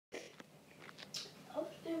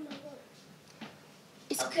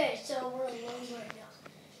Okay, so we're alone right now.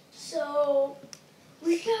 So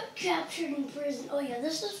we got captured in prison. Oh yeah,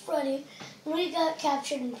 this is funny. We got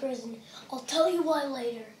captured in prison. I'll tell you why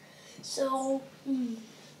later. So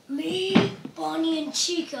me, Bonnie, and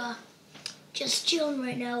Chica just chilling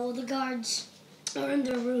right now while the guards are in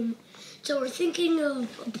their room. So we're thinking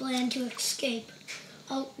of a plan to escape.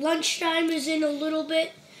 Lunchtime is in a little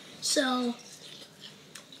bit, so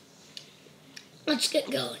let's get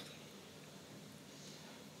going.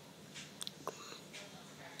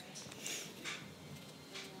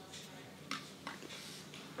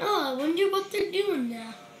 Oh, I wonder what they're doing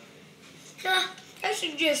now. I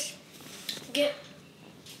should just get...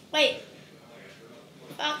 Wait.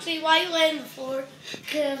 Foxy, why are you laying on the floor?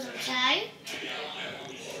 Because I'm tired.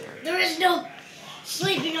 There is no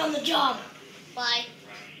sleeping on the job. Why?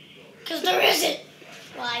 Because there isn't.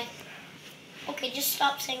 Why? Okay, just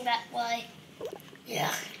stop saying that. Why?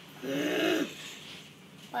 Yeah.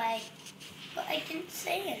 Why? But I didn't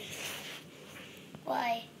say it.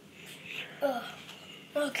 Why? Ugh.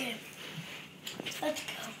 Okay. Let's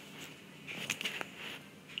go.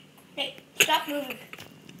 Hey, stop moving.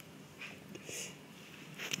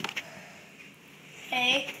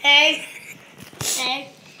 Hey.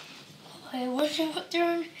 I wonder what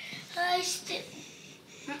they're in. I still.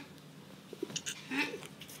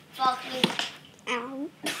 Fuck me. Ow.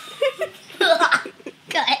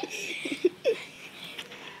 Cut.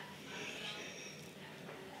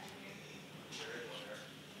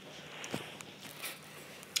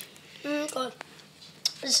 Good.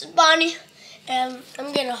 This is Bonnie, and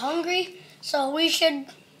I'm getting hungry, so we should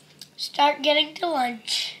start getting to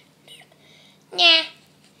lunch. Yeah.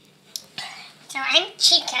 So I'm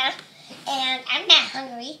Chica, and I'm not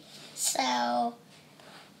hungry, so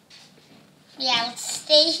yeah, let's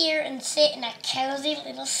stay here and sit in a cozy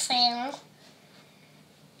little cell.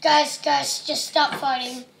 Guys, just stop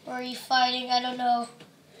fighting. Or are you fighting? I don't know.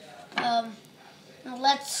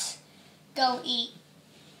 Let's go eat.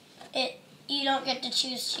 You don't get to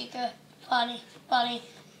choose, Chica. Bonnie.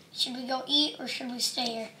 Should we go eat or should we stay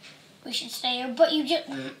here? We should stay here, but you just...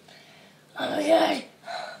 Oh my God.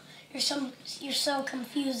 You're so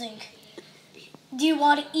confusing. Do you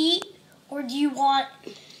want to eat or do you want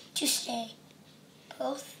to stay?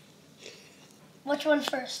 Both? Which one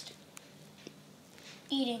first?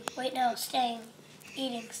 Eating. Wait, no. Staying.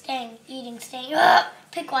 Eating. Staying. Eating. Staying.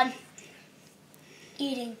 Pick one.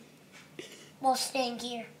 Eating. While staying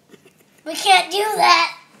here. We can't do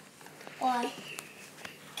that. Why?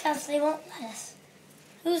 Because they won't let us.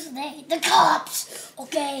 Who's they? The cops.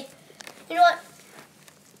 Okay. You know what?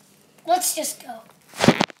 Let's just go.